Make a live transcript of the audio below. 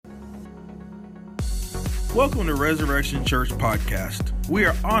Welcome to Resurrection Church Podcast. We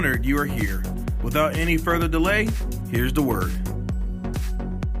are honored you are here. Without any further delay, here's the word.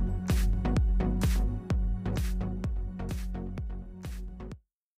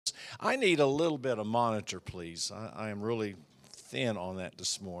 I need a little bit of monitor, please. I am really thin on that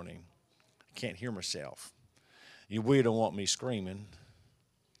this morning. I can't hear myself. We don't want me screaming.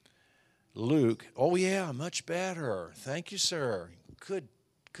 Luke, oh yeah, much better. Thank you, sir. Good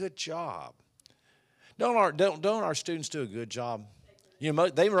job. Don't our students do a good job? You know,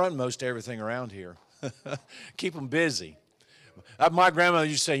 they run most everything around here. Keep them busy. My grandmother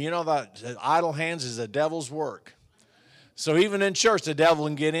used to say, you know, that idle hands is the devil's work. So even in church, the devil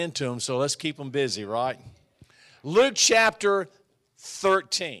can get into them, so let's keep them busy, right? Luke chapter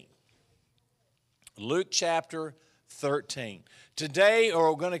 13. Luke chapter 13. Today,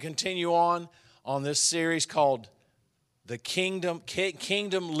 we're going to continue on this series called The Kingdom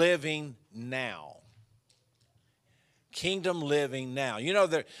Living Now. Kingdom living now. You know,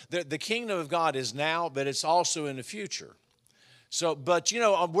 the kingdom of God is now, but it's also in the future. So, but you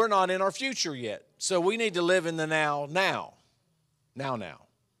know, we're not in our future yet. So we need to live in the now.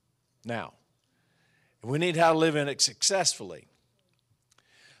 We need how to live in it successfully.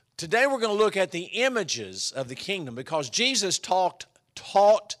 Today we're going to look at the images of the kingdom because Jesus taught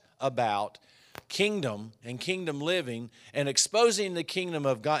about kingdom and kingdom living and exposing the kingdom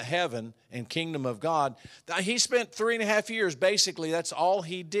of God, heaven and kingdom of God. He spent 3.5 years, basically, that's all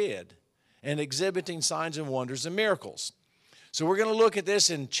he did, and exhibiting signs and wonders and miracles. So we're going to look at this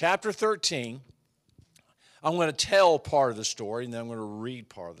in chapter 13. I'm going to tell part of the story, and then I'm going to read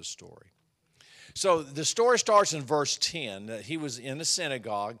part of the story. So the story starts in verse 10. That he was in a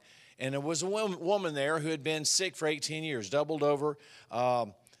synagogue, and there was a woman there who had been sick for 18 years, doubled over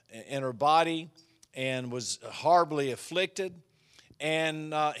in her body, and was horribly afflicted.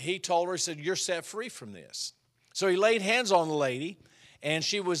 And he told her, he said, you're set free from this. So he laid hands on the lady, and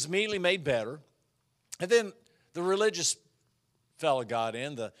she was immediately made better. And then the religious fellow got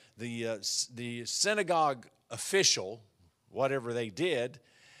in, the synagogue official, whatever they did,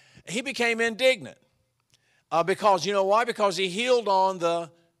 he became indignant. Because, you know why? Because he healed on the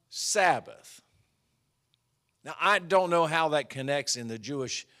Sabbath. Now, I don't know how that connects in the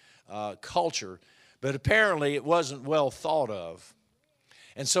Jewish culture, but apparently it wasn't well thought of.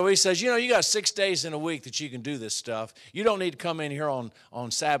 And so he says, you know, you got 6 days in a week that you can do this stuff. You don't need to come in here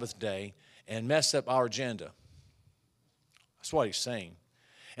on Sabbath day and mess up our agenda. That's what he's saying.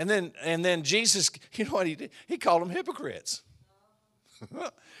 And then Jesus, you know what he did? He called them hypocrites.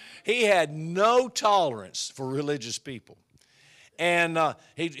 He had no tolerance for religious people. And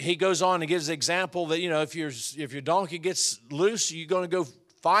he goes on and gives the example that, you know, if your donkey gets loose, you're going to go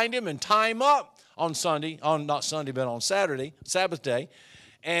find him and tie him up on Sunday, not Sunday, but on Saturday, Sabbath day.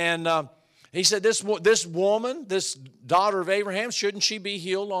 And he said, this woman, this daughter of Abraham, shouldn't she be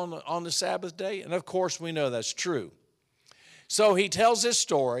healed on the Sabbath day? And of course, we know that's true. So he tells this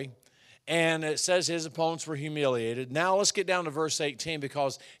story, and it says his opponents were humiliated. Now let's get down to verse 18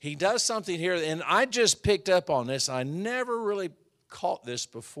 because he does something here, and I just picked up on this. I never really caught this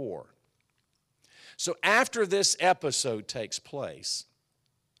before. So after this episode takes place,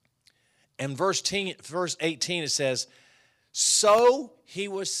 in verse 18 it says, so he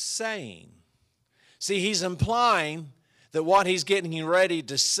was saying. See, he's implying that what he's getting ready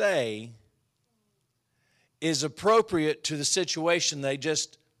to say is appropriate to the situation they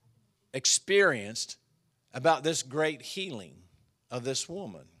just experienced about this great healing of this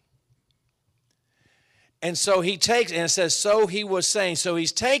woman. And so he takes, and it says, so he was saying. So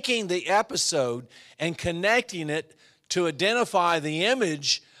he's taking the episode and connecting it to identify the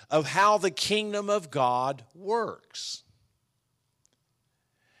image of how the kingdom of God works.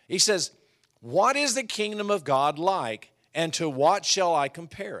 He says, what is the kingdom of God like, and to what shall I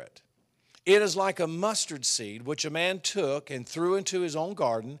compare it? It is like a mustard seed, which a man took and threw into his own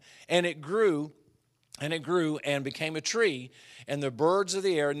garden, and it grew and became a tree, and the birds of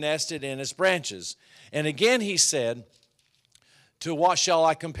the air nested in its branches. And again he said, to what shall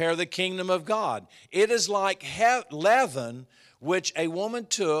I compare the kingdom of God? It is like leaven, which a woman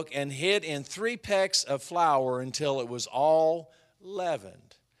took and hid in 3 pecks of flour until it was all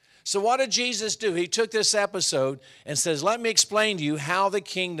leavened. So what did Jesus do? He took this episode and says, let me explain to you how the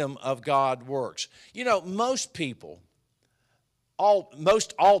kingdom of God works. You know, most people, all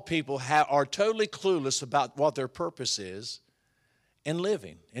people are totally clueless about what their purpose is in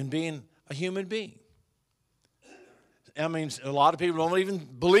living and being a human being. I mean, a lot of people don't even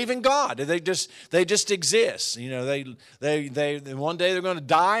believe in God. They just exist. You know, they one day they're going to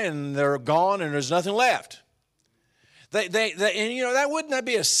die and they're gone and there's nothing left. And wouldn't that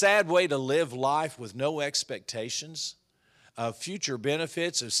be a sad way to live life, with no expectations of future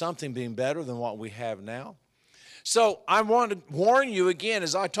benefits, of something being better than what we have now? So I want to warn you again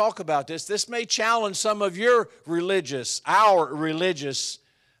as I talk about this. This may challenge some of our religious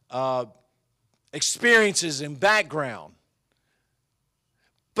experiences and background.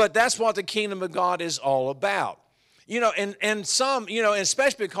 But that's what the kingdom of God is all about. And some,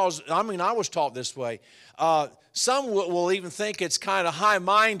 especially because, I was taught this way. Some will even think it's kind of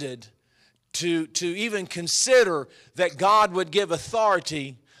high-minded to even consider that God would give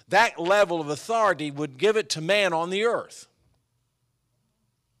authority, that level of authority would give it to man on the earth.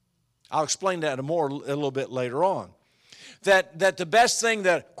 I'll explain that a little bit later on. That the best thing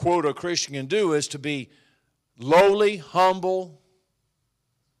that, quote, a Christian can do is to be lowly, humble,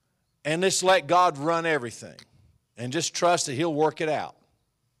 and just let God run everything. And just trust that He'll work it out.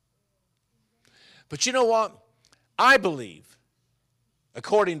 But you know what? I believe,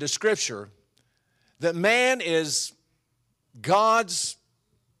 according to Scripture, that man is God's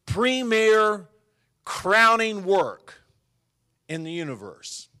premier crowning work in the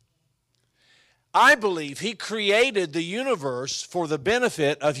universe. I believe He created the universe for the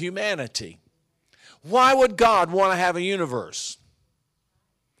benefit of humanity. Why would God want to have a universe?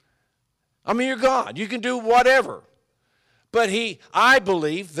 You're God. You can do whatever. But I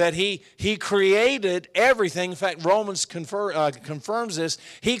believe that He created everything. In fact, Romans confirms this.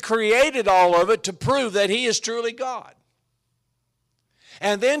 He created all of it to prove that He is truly God.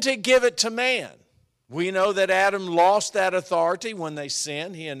 And then to give it to man. We know that Adam lost that authority when they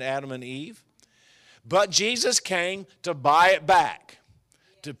sinned, he and Adam and Eve. But Jesus came to buy it back,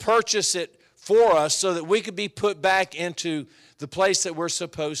 to purchase it for us so that we could be put back into the place that we're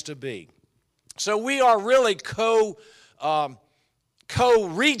supposed to be. So we are really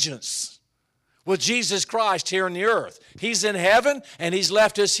co-regents with Jesus Christ here on the earth. He's in heaven and He's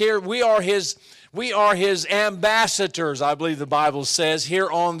left us here. We are His ambassadors, I believe the Bible says,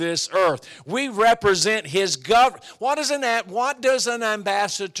 here on this earth. We represent His government. What does an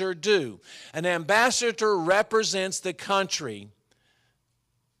ambassador do? An ambassador represents the country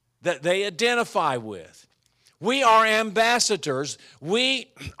that they identify with. We are ambassadors.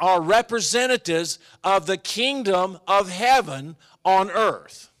 We are representatives of the kingdom of heaven on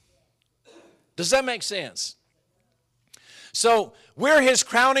earth. Does that make sense? So we're His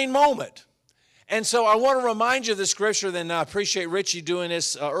crowning moment. And so I want to remind you of the scripture, then I appreciate Richie doing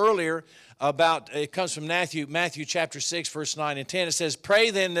this earlier, it comes from Matthew chapter 6, verse 9 and 10. It says,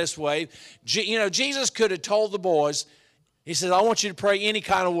 pray then this way. Jesus could have told the boys, He said, I want you to pray any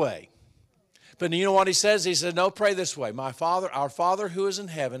kind of way. But you know what He says? He said, no, pray this way. Our Father who is in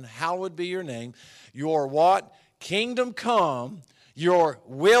heaven, hallowed be your name. Your what? Kingdom come. Your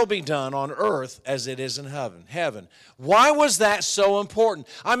will be done on earth as it is in heaven. Why was that so important?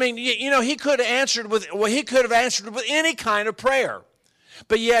 He could have answered with any kind of prayer.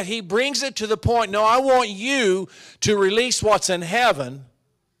 But yet He brings it to the point, no, I want you to release what's in heaven,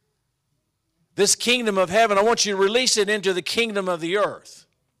 this kingdom of heaven. I want you to release it into the kingdom of the earth.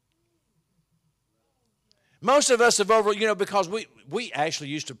 Most of us have because we actually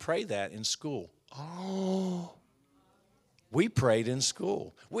used to pray that in school. Oh, we prayed in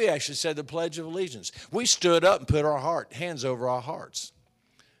school. We actually said the Pledge of Allegiance. We stood up and put our hands over our hearts.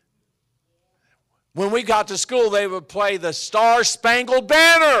 When we got to school, they would play the Star-Spangled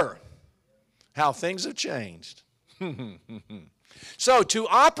Banner. How things have changed. So to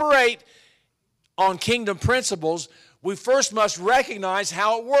operate on kingdom principles, we first must recognize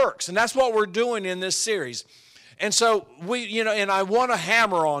how it works. And that's what we're doing in this series. And so and I want to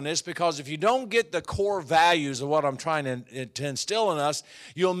hammer on this, because if you don't get the core values of what I'm trying to instill in us,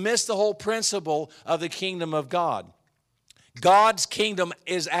 you'll miss the whole principle of the kingdom of God. God's kingdom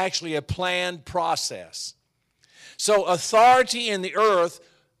is actually a planned process. So authority in the earth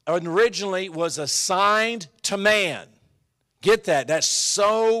originally was assigned to man. Get that? That's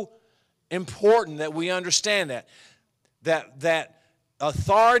so important that we understand that. That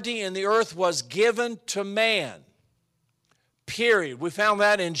authority in the earth was given to man. Period. We found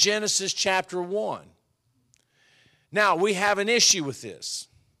that in Genesis chapter 1. Now, we have an issue with this,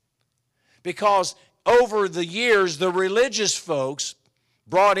 because over the years, the religious folks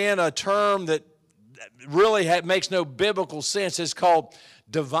brought in a term that really makes no biblical sense. It's called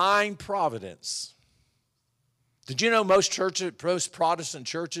divine providence. Did you know most Protestant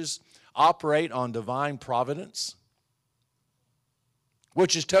churches operate on divine providence?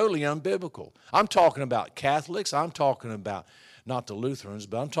 Which is totally unbiblical. I'm talking about Catholics. I'm talking about, not the Lutherans,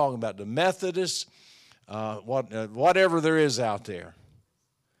 but I'm talking about the Methodists, whatever there is out there.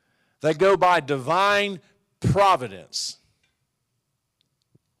 They go by divine providence.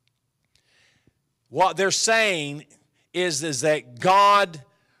 What they're saying is that God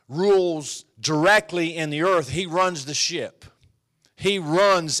rules directly in the earth. He runs the ship. He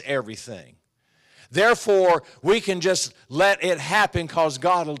runs everything. Therefore, we can just let it happen because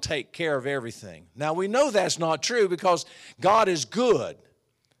God will take care of everything. Now, we know that's not true because God is good.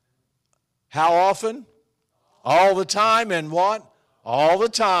 How often? All the time. And what? All the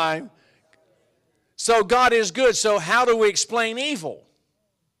time. So God is good. So how do we explain evil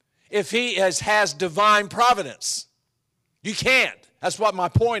if He has divine providence? You can't. That's what my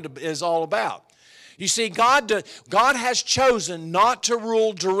point is all about. You see, God has chosen not to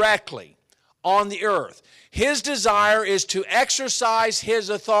rule directly on the earth. His desire is to exercise His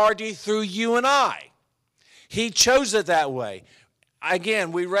authority through you and I. He chose it that way.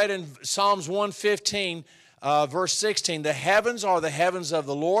 Again, we read in Psalms 115, verse 16, the heavens are the heavens of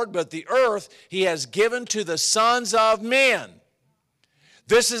the Lord, but the earth He has given to the sons of men.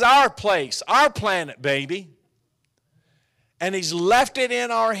 This is our place, our planet, baby. And He's left it in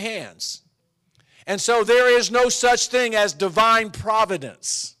our hands. And so there is no such thing as divine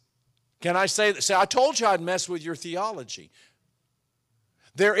providence. Can I say that? See, I told you I'd mess with your theology.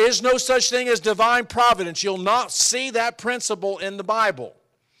 There is no such thing as divine providence. You'll not see that principle in the Bible.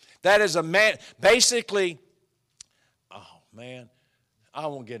 That is basically, oh man, I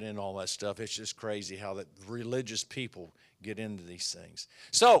won't get into all that stuff. It's just crazy how that religious people get into these things.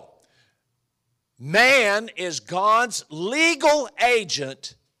 So, man is God's legal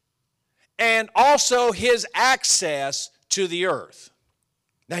agent and also His access to the earth.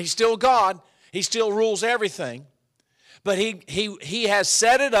 Now, He's still God. He still rules everything. But he has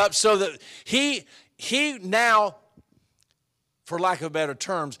set it up so that he now, for lack of better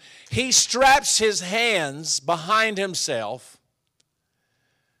terms, He straps His hands behind Himself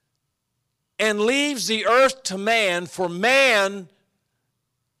and leaves the earth to man for man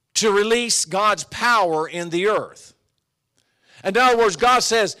to release God's power in the earth. In other words, God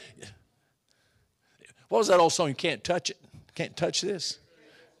says, what was that old song? You can't touch it. Can't touch this.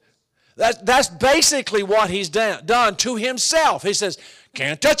 That's basically what He's done to Himself. He says,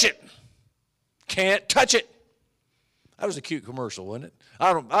 can't touch it. Can't touch it. That was a cute commercial, wasn't it?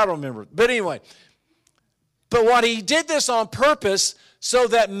 I don't remember. But anyway, but what He did this on purpose so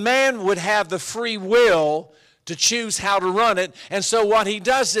that man would have the free will to choose how to run it. And so what He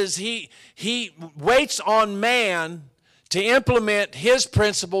does is He waits on man to implement His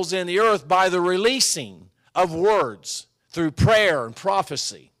principles in the earth by the releasing of words through prayer and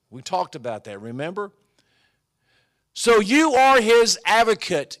prophecy. We talked about that, remember? So you are His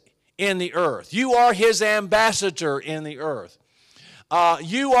advocate in the earth. You are His ambassador in the earth.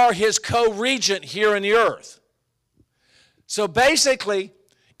 You are His co-regent here in the earth. So basically,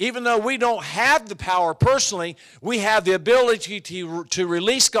 even though we don't have the power personally, we have the ability to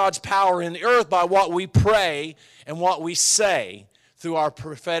release God's power in the earth by what we pray and what we say through our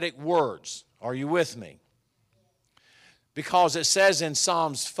prophetic words. Are you with me? Because it says in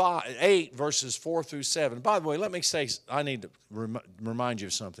Psalms 8, verses 4 through 7. By the way, let me say, I need to remind you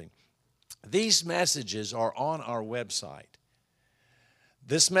of something. These messages are on our website.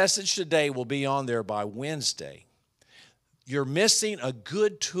 This message today will be on there by Wednesday. You're missing a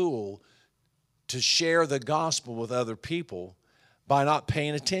good tool to share the gospel with other people by not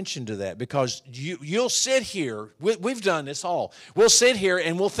paying attention to that. Because you'll sit here, we've done this all. We'll sit here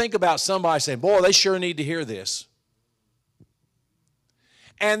and we'll think about somebody saying, boy, they sure need to hear this.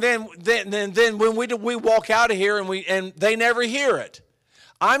 And then when we walk out of here and they never hear it.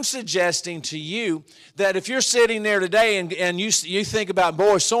 I'm suggesting to you that if you're sitting there today and you think about,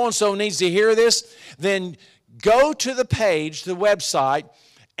 boy, so-and-so needs to hear this, then go to the page, the website,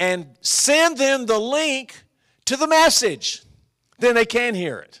 and send them the link to the message. Then they can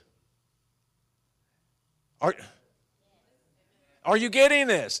hear it. Are you getting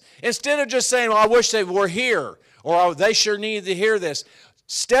this? Instead of just saying, well, I wish they were here, or they sure need to hear this.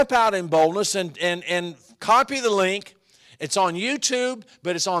 Step out in boldness and copy the link. It's on YouTube,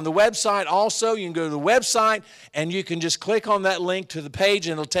 but it's on the website also. You can go to the website, and you can just click on that link to the page,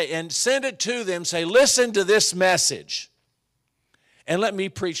 and and send it to them. Say, listen to this message, and let me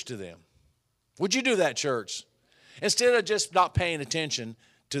preach to them. Would you do that, church? Instead of just not paying attention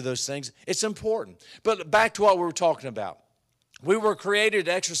to those things, it's important. But back to what we were talking about. We were created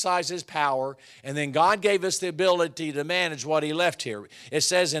to exercise His power, and then God gave us the ability to manage what He left here. It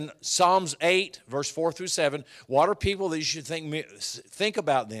says in Psalms 8, verse 4 through 7, what are people that you should think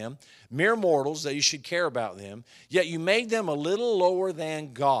about them, mere mortals that you should care about them, yet you made them a little lower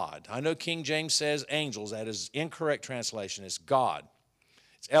than God. I know King James says angels. That is incorrect translation. It's God.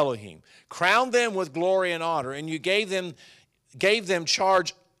 It's Elohim. Crowned them with glory and honor, and you gave them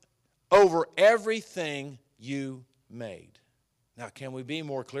charge over everything you made. Now, can we be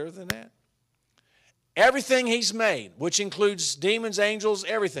more clear than that? Everything he's made, which includes demons, angels,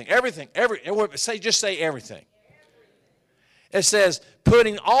 everything. Just say everything. It says,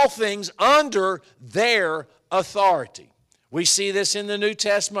 putting all things under their authority. We see this in the New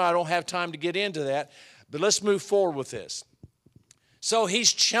Testament. I don't have time to get into that, but let's move forward with this. So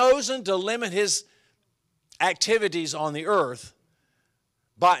he's chosen to limit his activities on the earth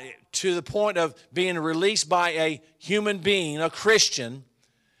to the point of being released by a human being, a Christian.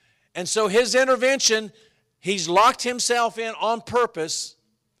 And so his intervention, he's locked himself in on purpose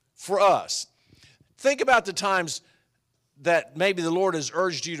for us. Think about the times that maybe the Lord has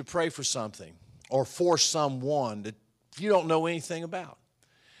urged you to pray for something or for someone that you don't know anything about.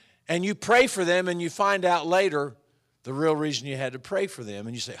 And you pray for them and you find out later the real reason you had to pray for them.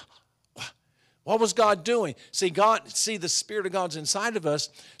 And you say, what was God doing? See, the Spirit of God's inside of us.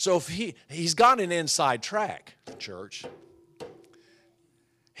 So if he's got an inside track, church.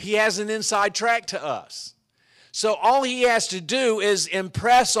 He has an inside track to us. So all he has to do is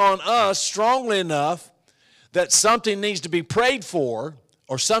impress on us strongly enough that something needs to be prayed for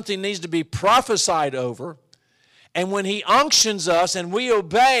or something needs to be prophesied over. And when he unctions us and we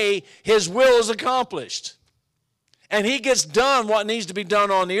obey, his will is accomplished. And he gets done what needs to be done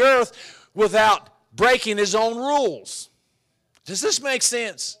on the earth without breaking his own rules. Does this make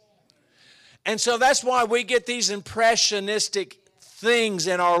sense? And so that's why we get these impressionistic things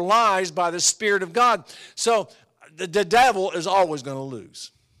in our lives by the Spirit of God. So the devil is always going to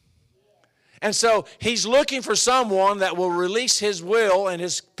lose. And so he's looking for someone that will release his will and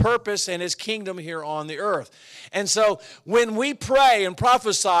his purpose and his kingdom here on the earth. And so when we pray and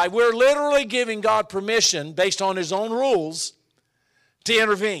prophesy, we're literally giving God permission based on his own rules to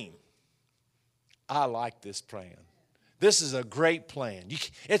intervene. I like this plan. This is a great plan.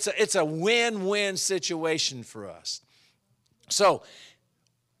 It's a win-win situation for us. So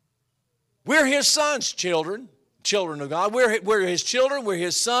we're his sons, children of God. We're his children. We're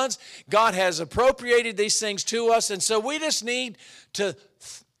his sons. God has appropriated these things to us, and so we just need to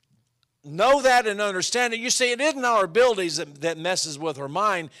know that and understand it. You see, it isn't our abilities that messes with our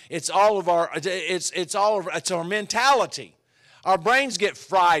mind. It's all of our. It's our mentality. Our brains get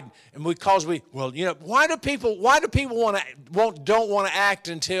fried, and why do people don't want to act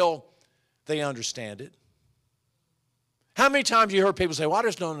until they understand it? How many times you heard people say, "Well, I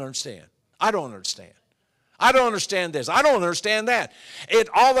just don't understand. I don't understand. I don't understand this. I don't understand that."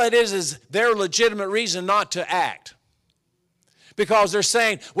 All that is their legitimate reason not to act. Because they're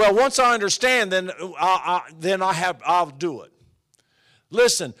saying, well, once I understand, then I'll do it.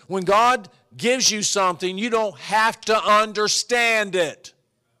 Listen, when God gives you something, you don't have to understand it.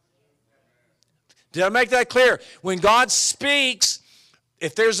 Did I make that clear? When God speaks,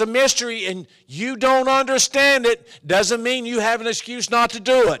 if there's a mystery and you don't understand it, doesn't mean you have an excuse not to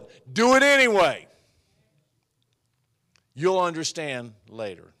do it. Do it anyway. You'll understand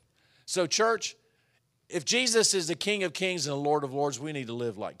later. So, church, if Jesus is the King of Kings and the Lord of Lords, we need to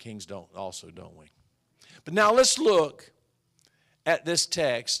live like kings don't we? But now let's look at this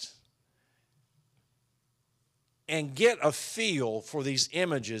text and get a feel for these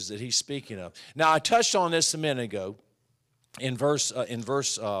images that he's speaking of. Now, I touched on this a minute ago in verse let me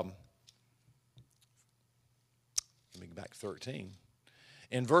go back 13.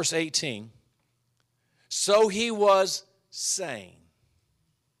 In verse 18, so he was saying.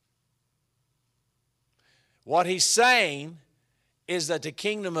 What he's saying is that the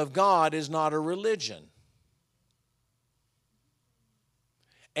kingdom of God is not a religion.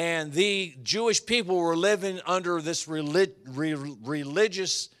 And the Jewish people were living under this religious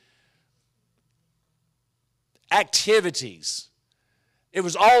activities. It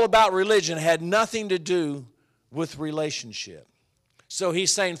was all about religion. It had nothing to do with relationship. So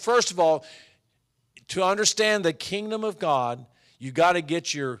he's saying, first of all, to understand the kingdom of God, you got to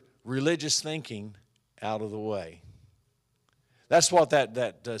get your religious thinking out of the way. That's what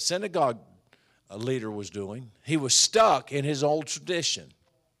that synagogue leader was doing. He was stuck in his old tradition.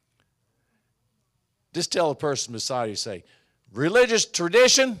 Just tell the person beside you, say, religious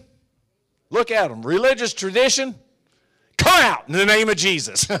tradition, look at them, religious tradition, come out in the name of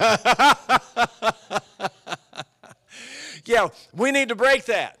Jesus. Yeah, we need to break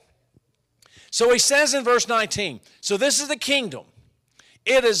that. So he says in verse 19, so this is the kingdom.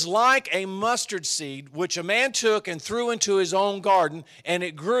 It is like a mustard seed, which a man took and threw into his own garden, and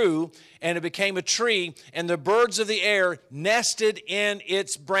it grew, and it became a tree, and the birds of the air nested in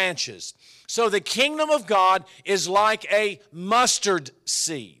its branches. So the kingdom of God is like a mustard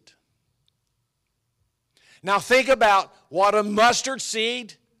seed. Now think about what a mustard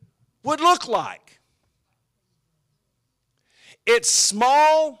seed would look like. It's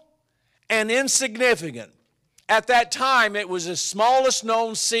small and insignificant. At that time, it was the smallest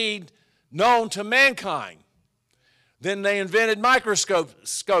known seed known to mankind. Then they invented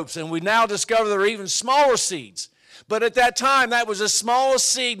microscopes, and we now discover there are even smaller seeds. But at that time, that was the smallest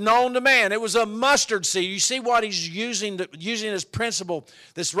seed known to man. It was a mustard seed. You see what he's using this principle,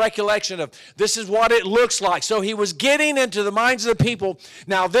 this recollection of this is what it looks like. So he was getting into the minds of the people.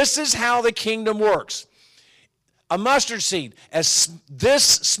 Now, this is how the kingdom works. A mustard seed, as this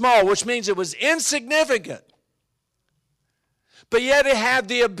small, which means it was insignificant, but yet it had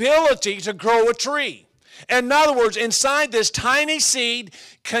the ability to grow a tree. In other words, inside this tiny seed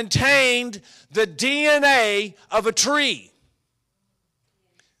contained the DNA of a tree.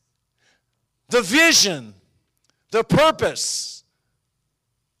 The vision, the purpose,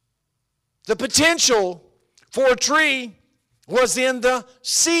 the potential for a tree was in the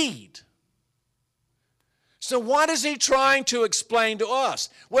seed. So what is he trying to explain to us?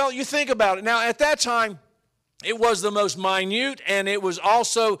 Well, you think about it. Now, at that time, it was the most minute, and it was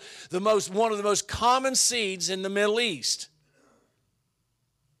also one of the most common seeds in the Middle East.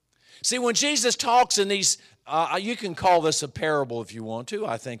 See, when Jesus talks in these, you can call this a parable if you want to.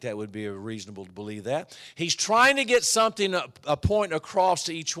 I think that would be reasonable to believe that. He's trying to get something, a point across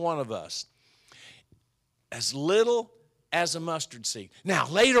to each one of us. As little as a mustard seed. Now,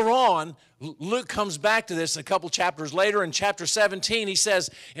 later on, Luke comes back to this a couple chapters later. In chapter 17, he says,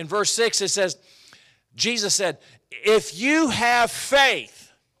 in verse 6, it says, Jesus said, if you have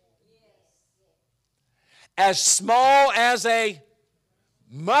faith as small as a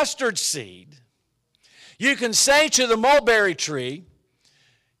mustard seed, you can say to the mulberry tree,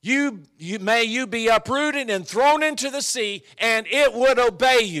 you be uprooted and thrown into the sea, and it would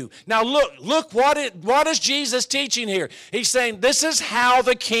obey you. Now look what is Jesus teaching here? He's saying this is how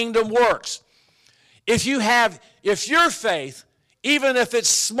the kingdom works. If your faith, even if it's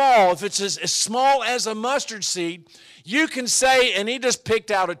small, if it's as small as a mustard seed, you can say, and he just picked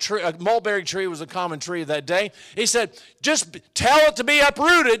out a mulberry tree was a common tree of that day. He said, just tell it to be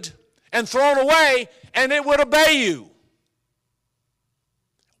uprooted and thrown away, and it would obey you.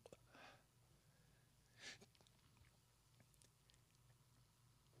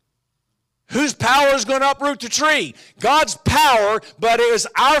 Whose power is going to uproot the tree? God's power, but it was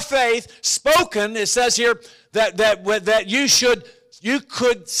our faith spoken. It says here that you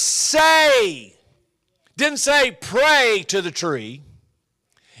could say. Didn't say pray to the tree.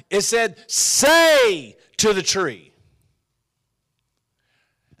 It said say to the tree.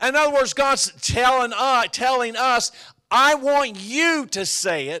 In other words, God's telling us, I want you to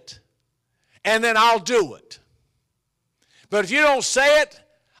say it, and then I'll do it. But if you don't say it,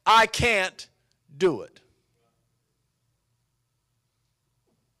 I can't do it.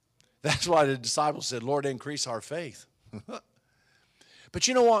 That's why the disciples said, Lord, increase our faith. But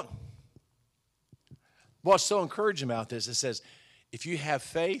you know what? What's so encouraging about this, it says, if you have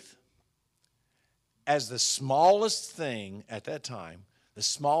faith as the smallest thing at that time, the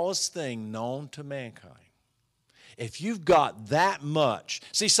smallest thing known to mankind, if you've got that much,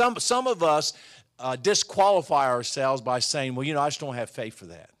 see, some of us disqualify ourselves by saying, well, I just don't have faith for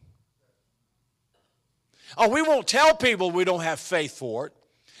that. Oh, we won't tell people we don't have faith for it,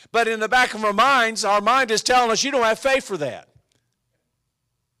 but in the back of our mind is telling us you don't have faith for that.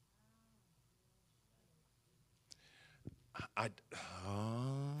 I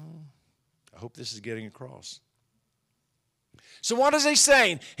hope this is getting across. So what is he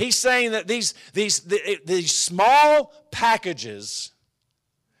saying? He's saying that these small packages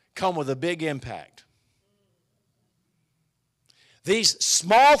come with a big impact. These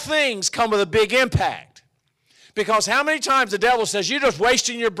small things come with a big impact. Because how many times the devil says, you're just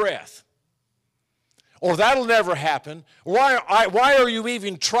wasting your breath. Or that'll never happen. Why are you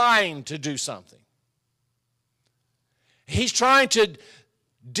even trying to do something? He's trying to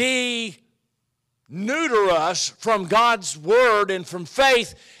de-neuter us from God's word and from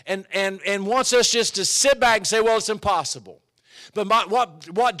faith and wants us just to sit back and say, well, it's impossible. But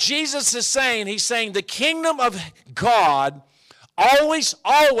what Jesus is saying, he's saying the kingdom of God always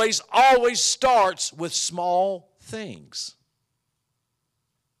starts with small things.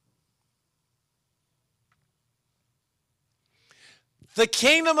 The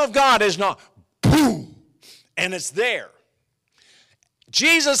kingdom of God is not boom, and it's there.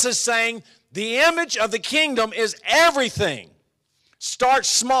 Jesus is saying the image of the kingdom is everything. Start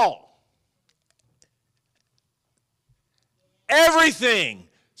small. Everything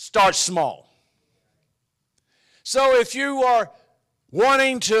starts small. So if you are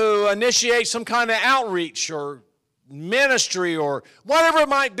wanting to initiate some kind of outreach or ministry or whatever it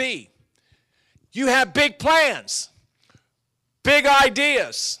might be, you have big plans, big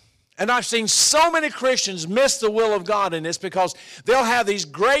ideas. And I've seen so many Christians miss the will of God in this because they'll have these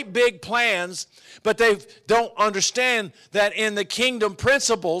great big plans, but they don't understand that in the kingdom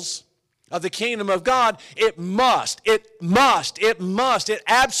principles of the kingdom of God, it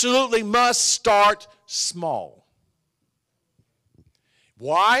absolutely must start small.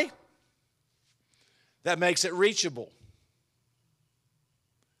 Why? That makes it reachable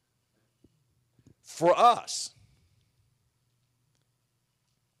for us.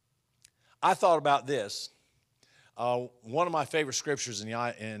 I thought about this. One of my favorite scriptures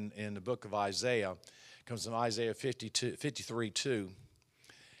in the book of Isaiah comes from Isaiah 53:2.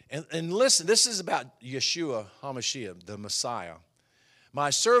 And listen, this is about Yeshua HaMashiach, the Messiah.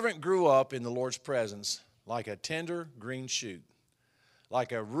 My servant grew up in the Lord's presence like a tender green shoot,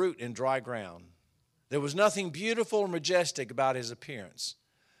 like a root in dry ground. There was nothing beautiful or majestic about his appearance,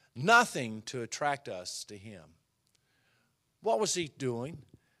 nothing to attract us to him. What was he doing?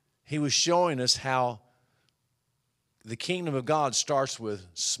 He was showing us how the kingdom of God starts with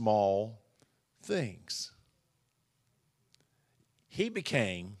small things. He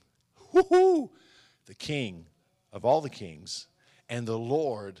became the king of all the kings and the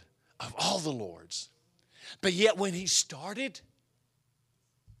Lord of all the lords. But yet when he started,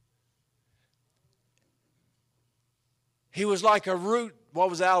 he was like a root,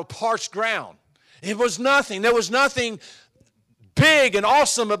 out of parched ground. It was nothing. There was nothing big and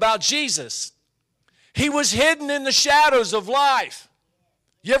awesome about Jesus. He was hidden in the shadows of life.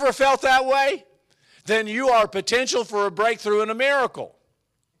 You ever felt that way? Then you are potential for a breakthrough and a miracle.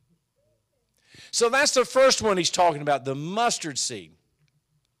 So that's the first one he's talking about, the mustard seed.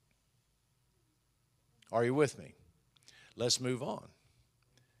 Are you with me? Let's move on.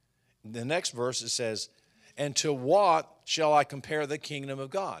 The next verse it says, and to what shall I compare the kingdom of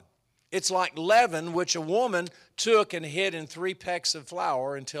God? It's like leaven, which a woman took and hid in 3 pecks of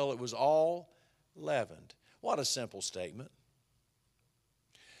flour until it was all leavened. What a simple statement.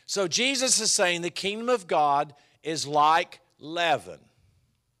 So Jesus is saying the kingdom of God is like leaven.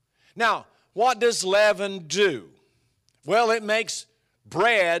 Now, what does leaven do? Well, it makes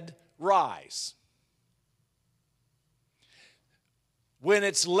bread rise. When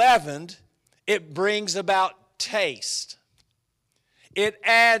it's leavened, it brings about taste. It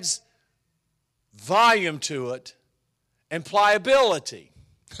adds volume to it and pliability.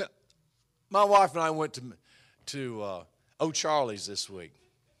 My wife and I went to O'Charlie's this week.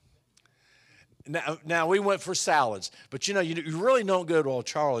 Now we went for salads, but you really don't go to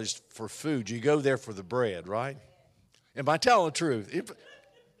O'Charlie's for food. You go there for the bread, right? Am I telling the truth?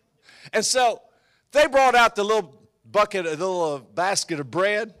 And so they brought out the little basket of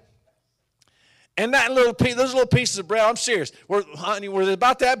bread. And those little pieces of bread, I'm serious, were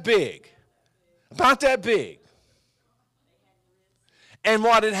about that big. About that big. And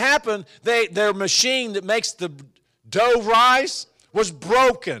what had happened, their machine that makes the dough rise was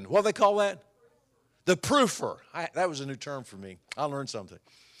broken. What do they call that? The proofer. That was a new term for me. I learned something.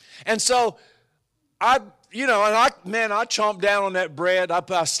 And so I chomped down on that bread.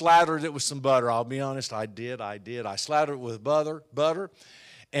 I slathered it with some butter. I'll be honest, I did. I slathered it with butter.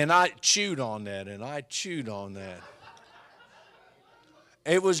 And I chewed on that, and I chewed on that.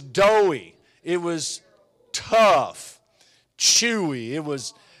 It was doughy. It was tough, chewy. It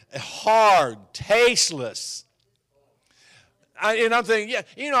was hard, tasteless. And I'm thinking,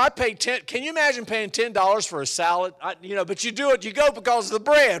 I paid $10. Can you imagine paying $10 for a salad? But you do it. You go because of the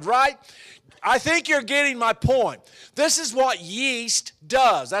bread, right? I think you're getting my point. This is what yeast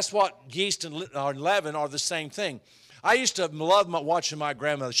does. That's what yeast and leaven are the same thing. I used to love watching my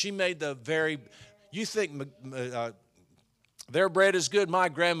grandmother. She made their bread is good. My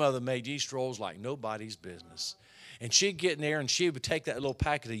grandmother made yeast rolls like nobody's business. And she'd get in there and she would take that little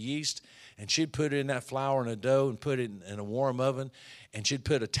packet of yeast and she'd put it in that flour and a dough and put it in a warm oven. And she'd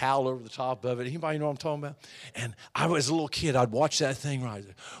put a towel over the top of it. Anybody know what I'm talking about? And I was a little kid. I'd watch that thing rise.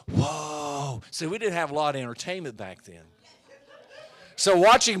 Whoa. See, we didn't have a lot of entertainment back then. So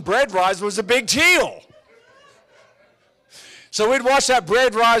watching bread rise was a big deal. So we'd watch that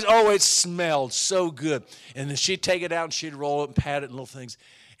bread rise. Oh, it smelled so good. And then she'd take it out and she'd roll it and pat it in little things.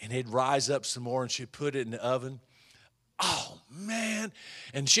 And it'd rise up some more and she'd put it in the oven. oh, man.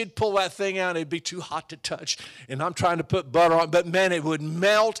 And she'd pull that thing out, and it'd be too hot to touch. And I'm trying to put butter on it, but, man, it would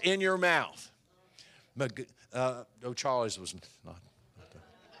melt in your mouth. But Charlie's was not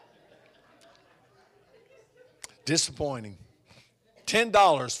disappointing.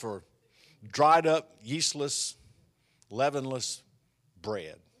 $10 for dried up, yeastless, leavenless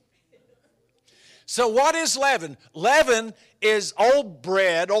bread. So what is leaven? Leaven is old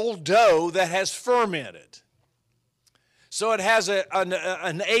bread, old dough that has fermented. So it has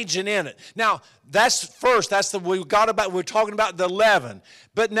an agent in it. Now, we're talking about the leaven.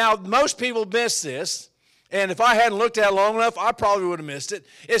 But now most people miss this. And if I hadn't looked at it long enough, I probably would have missed it.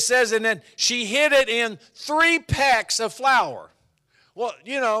 It says, and then she hid it in 3 pecks of flour. Well,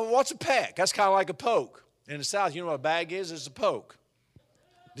 you know, what's a peck? That's kind of like a poke. In the South, you know what a bag is? It's a poke.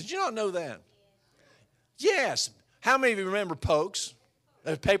 Did you not know that? Yes. How many of you remember pokes?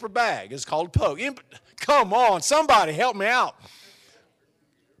 A paper bag is called a poke. Come on, somebody help me out.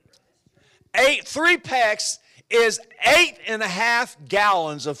 3 pecks is 8.5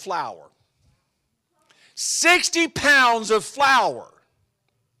 gallons of flour. 60 pounds of flour.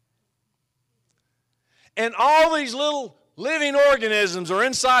 And all these little living organisms are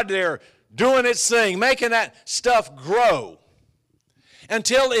inside there doing its thing, making that stuff grow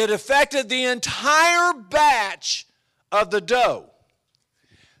until it affected the entire batch of the dough.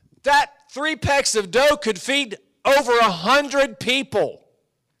 That 3 pecks of dough could feed over 100 people.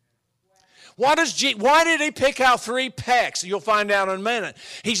 Why did he pick out 3 pecks? You'll find out in a minute.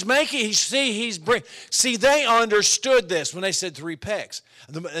 They understood this when they said 3 pecks.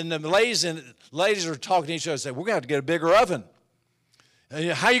 And the ladies are talking to each other and say, we're going to have to get a bigger oven.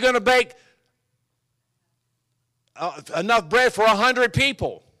 How are you going to bake enough bread for 100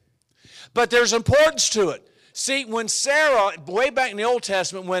 people? But there's importance to it. See, when Sarah, way back in the Old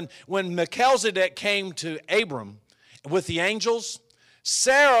Testament, when Melchizedek came to Abram with the angels,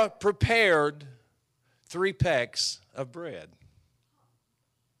 Sarah prepared 3 pecks of bread,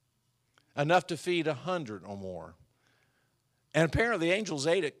 enough to feed 100 or more. And apparently the angels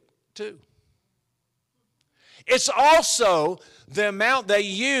ate it too. It's also the amount they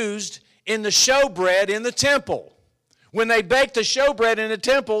used in the showbread in the temple. When they baked the showbread in the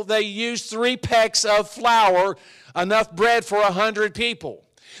temple, they used 3 pecks of flour, enough bread for 100 people.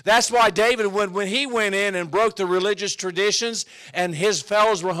 That's why David, when he went in and broke the religious traditions and his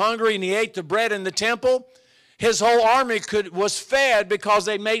fellows were hungry and he ate the bread in the temple, his whole army was fed because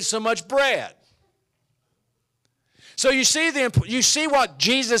they made so much bread. So you see what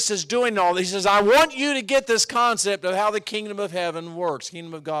Jesus is doing in all this. He says, I want you to get this concept of how the kingdom of heaven works,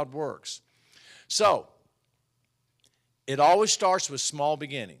 kingdom of God works. So, it always starts with small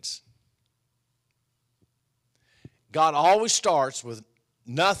beginnings. God always starts with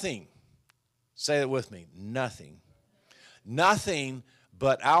nothing. Say that with me. Nothing. Nothing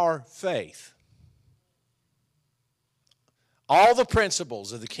but our faith. All the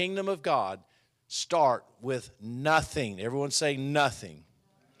principles of the kingdom of God start with nothing. Everyone say nothing.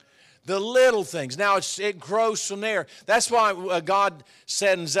 The little things. Now it grows from there. That's why God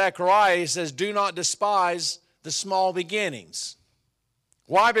said in Zechariah, he says, do not despise the small beginnings.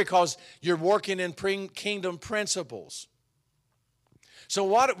 Why? Because you're working in kingdom principles. So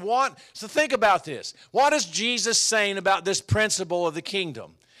so think about this. What is Jesus saying about this principle of the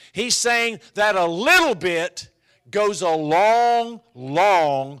kingdom? He's saying that a little bit goes a long,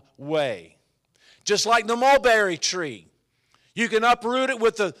 long way. Just like the mulberry tree. You can uproot it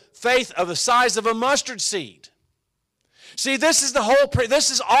with the faith of the size of a mustard seed. See, this is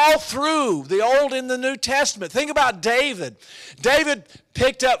all through the Old and the New Testament. Think about David. David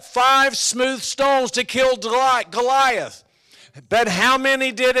picked up 5 smooth stones to kill Goliath. But how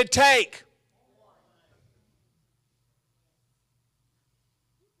many did it take?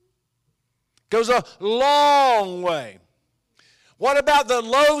 Goes a long way. What about the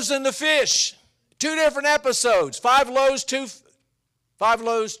loaves and the fish? 2 different episodes. 5 loaves, 2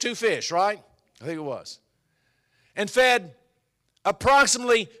 fish, right? I think it was. And fed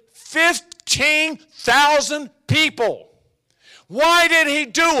approximately 15,000 people. Why did he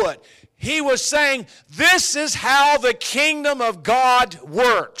do it? He was saying, this is how the kingdom of God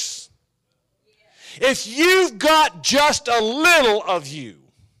works. If you've got just a little of you,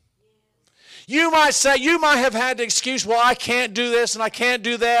 you might have had the excuse, well, I can't do this and I can't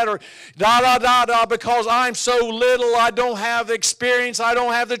do that, or because I'm so little, I don't have the experience, I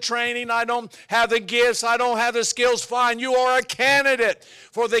don't have the training, I don't have the gifts, I don't have the skills. Fine, you are a candidate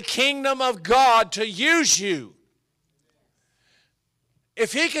for the kingdom of God to use you.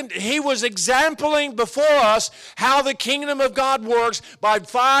 If he was exempling before us how the kingdom of God works by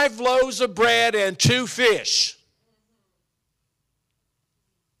 5 loaves of bread and 2 fish.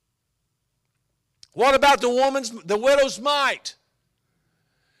 What about the widow's mite?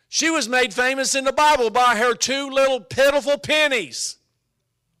 She was made famous in the Bible by her 2 little pitiful pennies.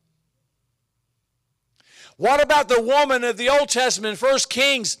 What about the woman of the Old Testament, 1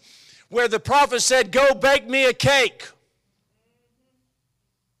 Kings, where the prophet said, go bake me a cake?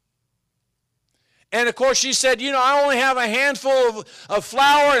 And of course she said, I only have a handful of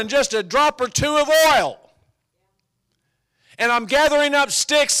flour and just a drop or 2 of oil. And I'm gathering up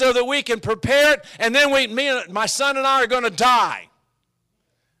sticks so that we can prepare it, and then my son and I are going to die.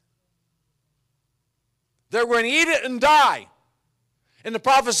 They're going to eat it and die. And the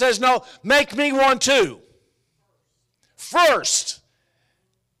prophet says, no, make me one too. First.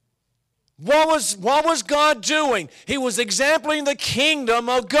 What was God doing? He was exempling the kingdom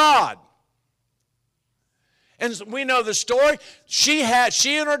of God. And we know the story. She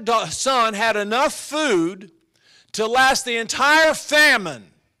and her son had enough food to last the entire famine.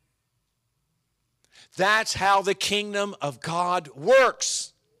 That's how the kingdom of God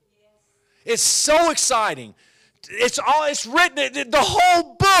works. It's so exciting. It's written, the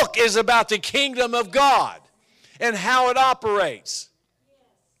whole book is about the kingdom of God and how it operates.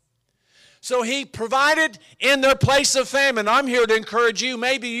 So he provided in their place of famine. I'm here to encourage you.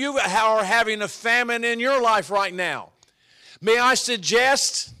 Maybe you are having a famine in your life right now. May I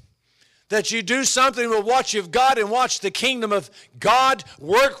suggest that you do something with what you've got and watch the kingdom of God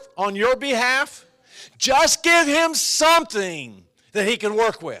work on your behalf? Just give him something that he can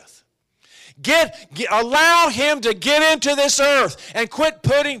work with. Allow him to get into this earth and quit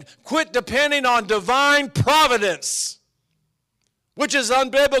depending on divine providence, which is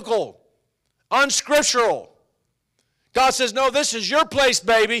unbiblical, unscriptural. God says, no, this is your place,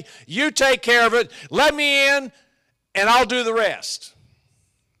 baby. You take care of it. Let me in, and I'll do the rest.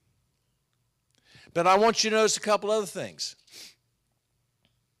 But I want you to notice a couple other things.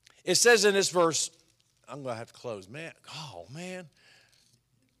 It says in this verse, I'm going to have to close. Man,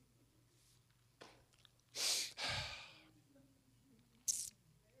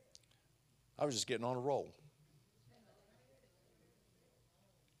 I was just getting on a roll.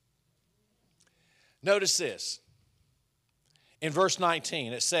 Notice this. In verse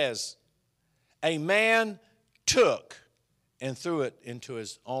 19, it says, a man took and threw it into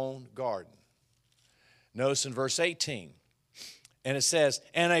his own garden. Notice in verse 18, and it says,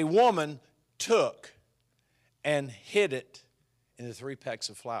 and a woman took and hid it in the 3 pecks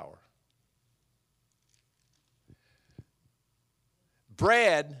of flour.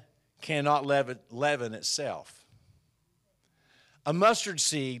 Bread cannot leaven itself. A mustard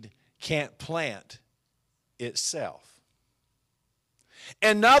seed can't plant itself.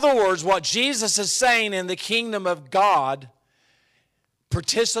 In other words, what Jesus is saying in the kingdom of God,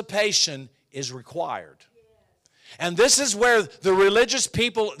 participation is required. And this is where the religious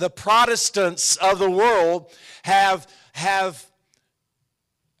people, the Protestants of the world, have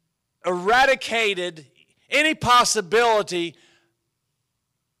eradicated any possibility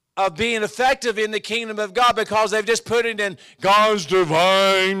of being effective in the kingdom of God because they've just put it in God's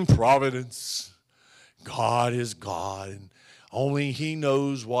divine providence. God is God, and only he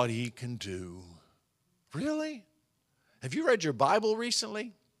knows what he can do. Really? Have you read your Bible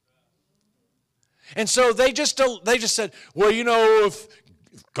recently? And so they just said, well, if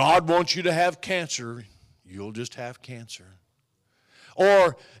God wants you to have cancer, you'll just have cancer.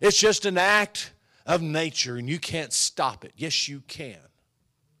 Or it's just an act of nature and you can't stop it. Yes, you can.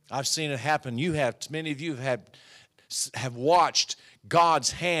 I've seen it happen. Many of you have watched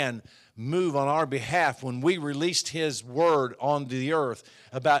God's hand move on our behalf when we released his word on the earth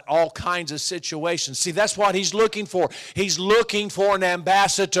about all kinds of situations. See, that's what he's looking for. He's looking for an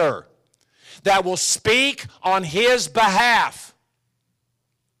ambassador that will speak on his behalf.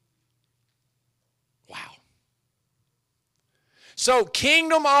 Wow. So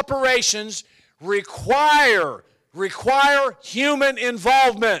kingdom operations require human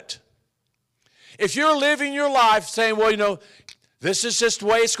involvement. If you're living your life saying, well, this is just the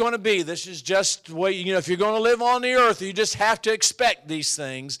way it's going to be. This is just the way, if you're going to live on the earth, you just have to expect these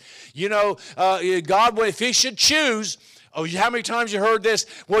things. God, if he should choose, how many times you heard this?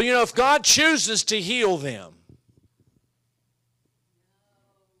 Well, if God chooses to heal them.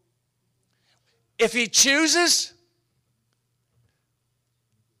 If he chooses,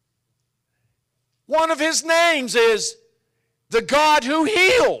 one of his names is the God who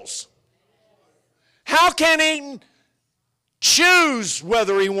heals. How can he choose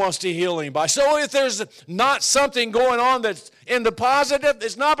whether he wants to heal anybody? So if there's not something going on that's in the positive,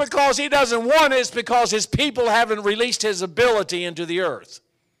 it's not because he doesn't want it, it's because his people haven't released his ability into the earth.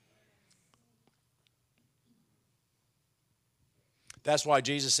 That's why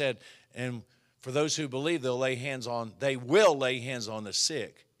Jesus said in For those who believe, they will lay hands on the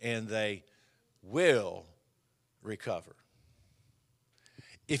sick, and they will recover.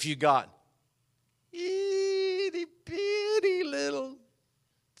 If you got itty bitty little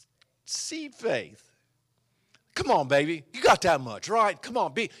seed faith, come on, baby, you got that much, right? Come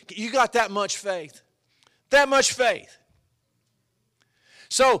on, you got that much faith. That much faith.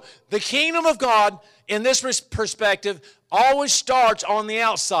 So the kingdom of God, in this perspective, always starts on the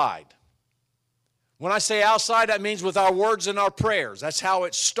outside. When I say outside, that means with our words and our prayers. That's how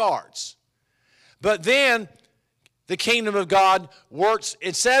it starts. But then the kingdom of God works.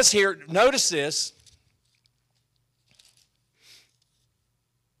 It says here, notice this.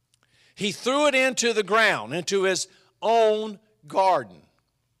 He threw it into the ground, into his own garden.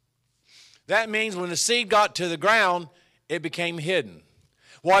 That means when the seed got to the ground, it became hidden.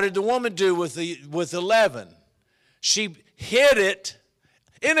 What did the woman do with the leaven? She hid it.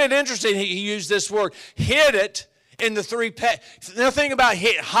 Isn't it interesting he used this word, hid it in the three Now think about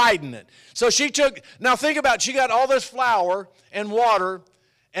hiding it. So now think about it, she got all this flour and water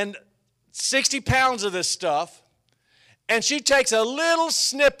and 60 pounds of this stuff, and she takes a little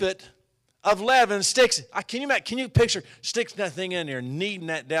snippet of leaven, sticks, can you picture, sticks that thing in there, kneading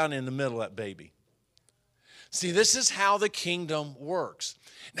that down in the middle of that baby. See, this is how the kingdom works.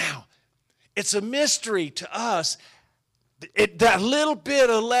 Now, it's a mystery to us. That little bit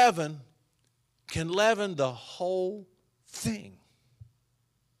of leaven can leaven the whole thing.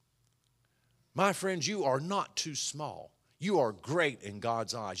 My friends, you are not too small. You are great in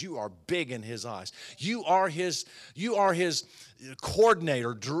God's eyes. You are big in His eyes. You are His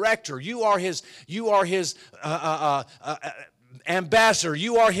coordinator, director. You are His ambassador.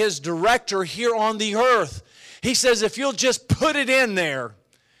 You are His director here on the earth. He says, if you'll just put it in there,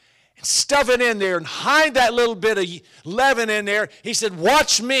 stuff it in there and hide that little bit of leaven in there. He said,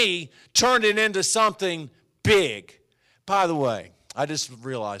 watch me turn it into something big. By the way, I just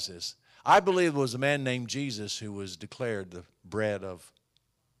realized this. I believe it was a man named Jesus who was declared the bread of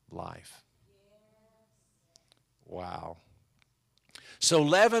life. Wow. So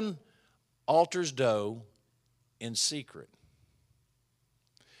leaven alters dough in secret.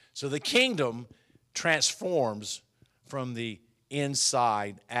 So the kingdom transforms from the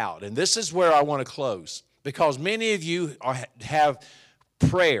inside out. And this is where I want to close, because many of you have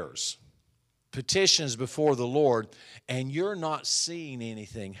prayers, petitions before the Lord, and you're not seeing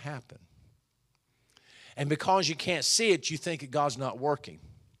anything happen. And because you can't see it, you think that God's not working.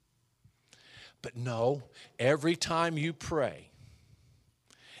 But no, every time you pray,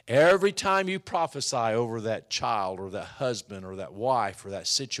 every time you prophesy over that child or that husband or that wife or that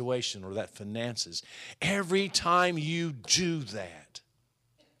situation or that finances, every time you do that,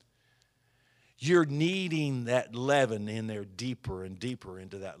 you're kneading that leaven in there deeper and deeper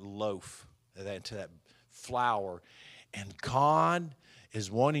into that loaf, into that flour. And God is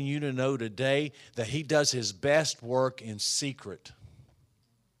wanting you to know today that He does His best work in secret.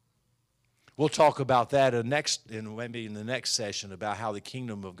 We'll talk about that maybe in the next session, about how the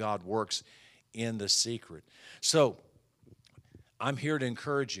kingdom of God works in the secret. So I'm here to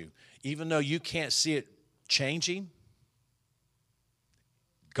encourage you. Even though you can't see it changing,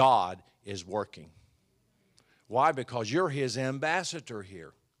 God is working. Why? Because you're His ambassador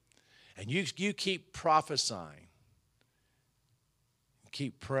here. And you keep prophesying.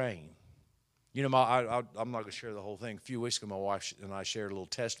 Keep praying. You know, I'm not going to share the whole thing. A few weeks ago, my wife and I shared a little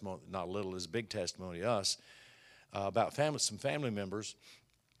testimony, not little, it's a big testimony to us, about some family members.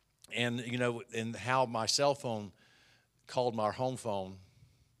 And, you know, and how my cell phone called my home phone.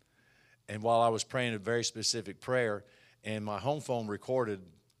 And while I was praying a very specific prayer, and my home phone recorded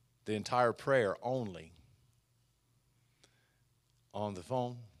the entire prayer only on the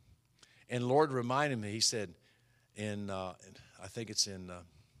phone. And the Lord reminded me, He said, I think it's in...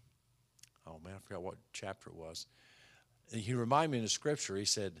 oh man, I forgot what chapter it was. He reminded me in the scripture, He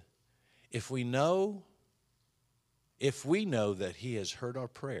said, if we know that He has heard our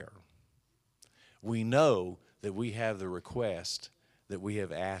prayer, we know that we have the request that we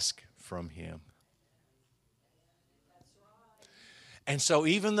have asked from Him. And so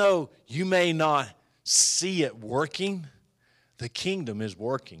even though you may not see it working, the kingdom is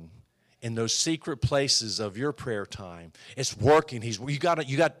working. In those secret places of your prayer time, it's working. He's working.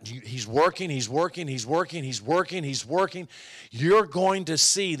 You're going to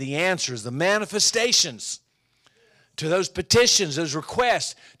see the answers, the manifestations to those petitions, those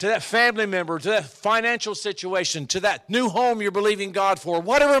requests, to that family member, to that financial situation, to that new home you're believing God for,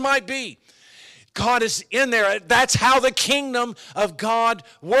 whatever it might be. God is in there. That's how the kingdom of God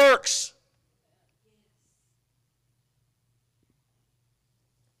works.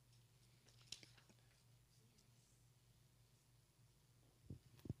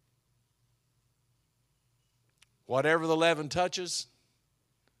 Whatever the leaven touches,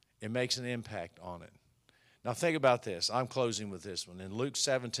 it makes an impact on it. Now think about this. I'm closing with this one. In Luke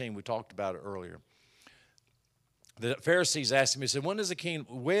 17, we talked about it earlier. The Pharisees asked him, he said,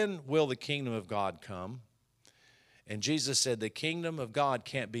 when will the kingdom of God come? And Jesus said, the kingdom of God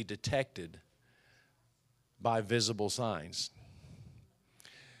can't be detected by visible signs.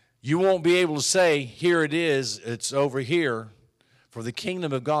 You won't be able to say, here it is, it's over here, for the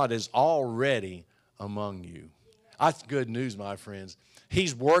kingdom of God is already among you. That's good news, my friends.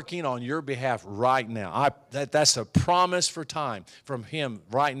 He's working on your behalf right now. That's a promise for time from him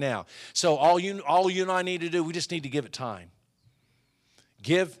right now. So all you and I need to do, we just need to give it time.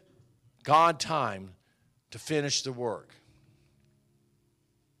 Give God time to finish the work.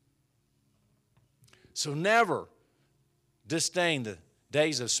 So never disdain the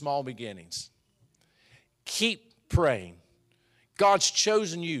days of small beginnings. Keep praying. God's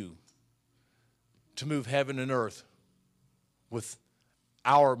chosen you to move heaven and earth with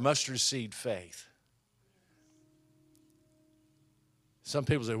our mustard seed faith. Some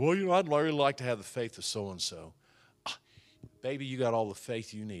people say, well, I'd really like to have the faith of so-and-so. Baby, you got all the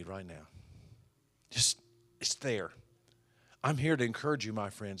faith you need right now. It's there. I'm here to encourage you, my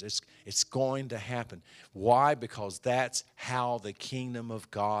friends. It's going to happen. Why? Because that's how the kingdom of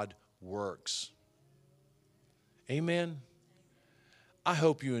God works. Amen? I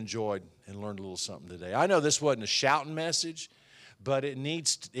hope you enjoyed and learned a little something today. I know this wasn't a shouting message, but it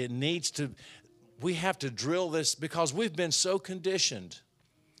needs to, we have to drill this because we've been so conditioned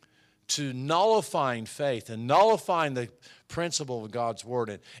to nullifying faith and nullifying the principle of God's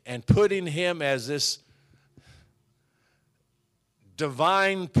word and putting him as this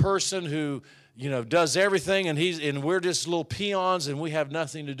divine person who, does everything and we're just little peons and we have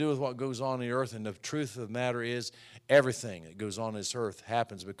nothing to do with what goes on the earth. And the truth of the matter is everything that goes on this earth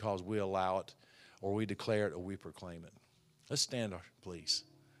happens because we allow it or we declare it or we proclaim it. Let's stand, please.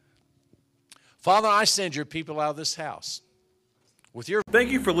 Father, I send your people out of this house with your...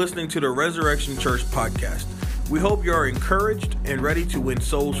 Thank you for listening to the Resurrection Church podcast. We hope you are encouraged and ready to win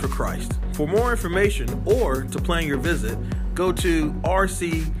souls for Christ. For more information or to plan your visit, go to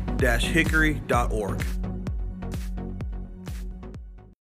rc-hickory.org.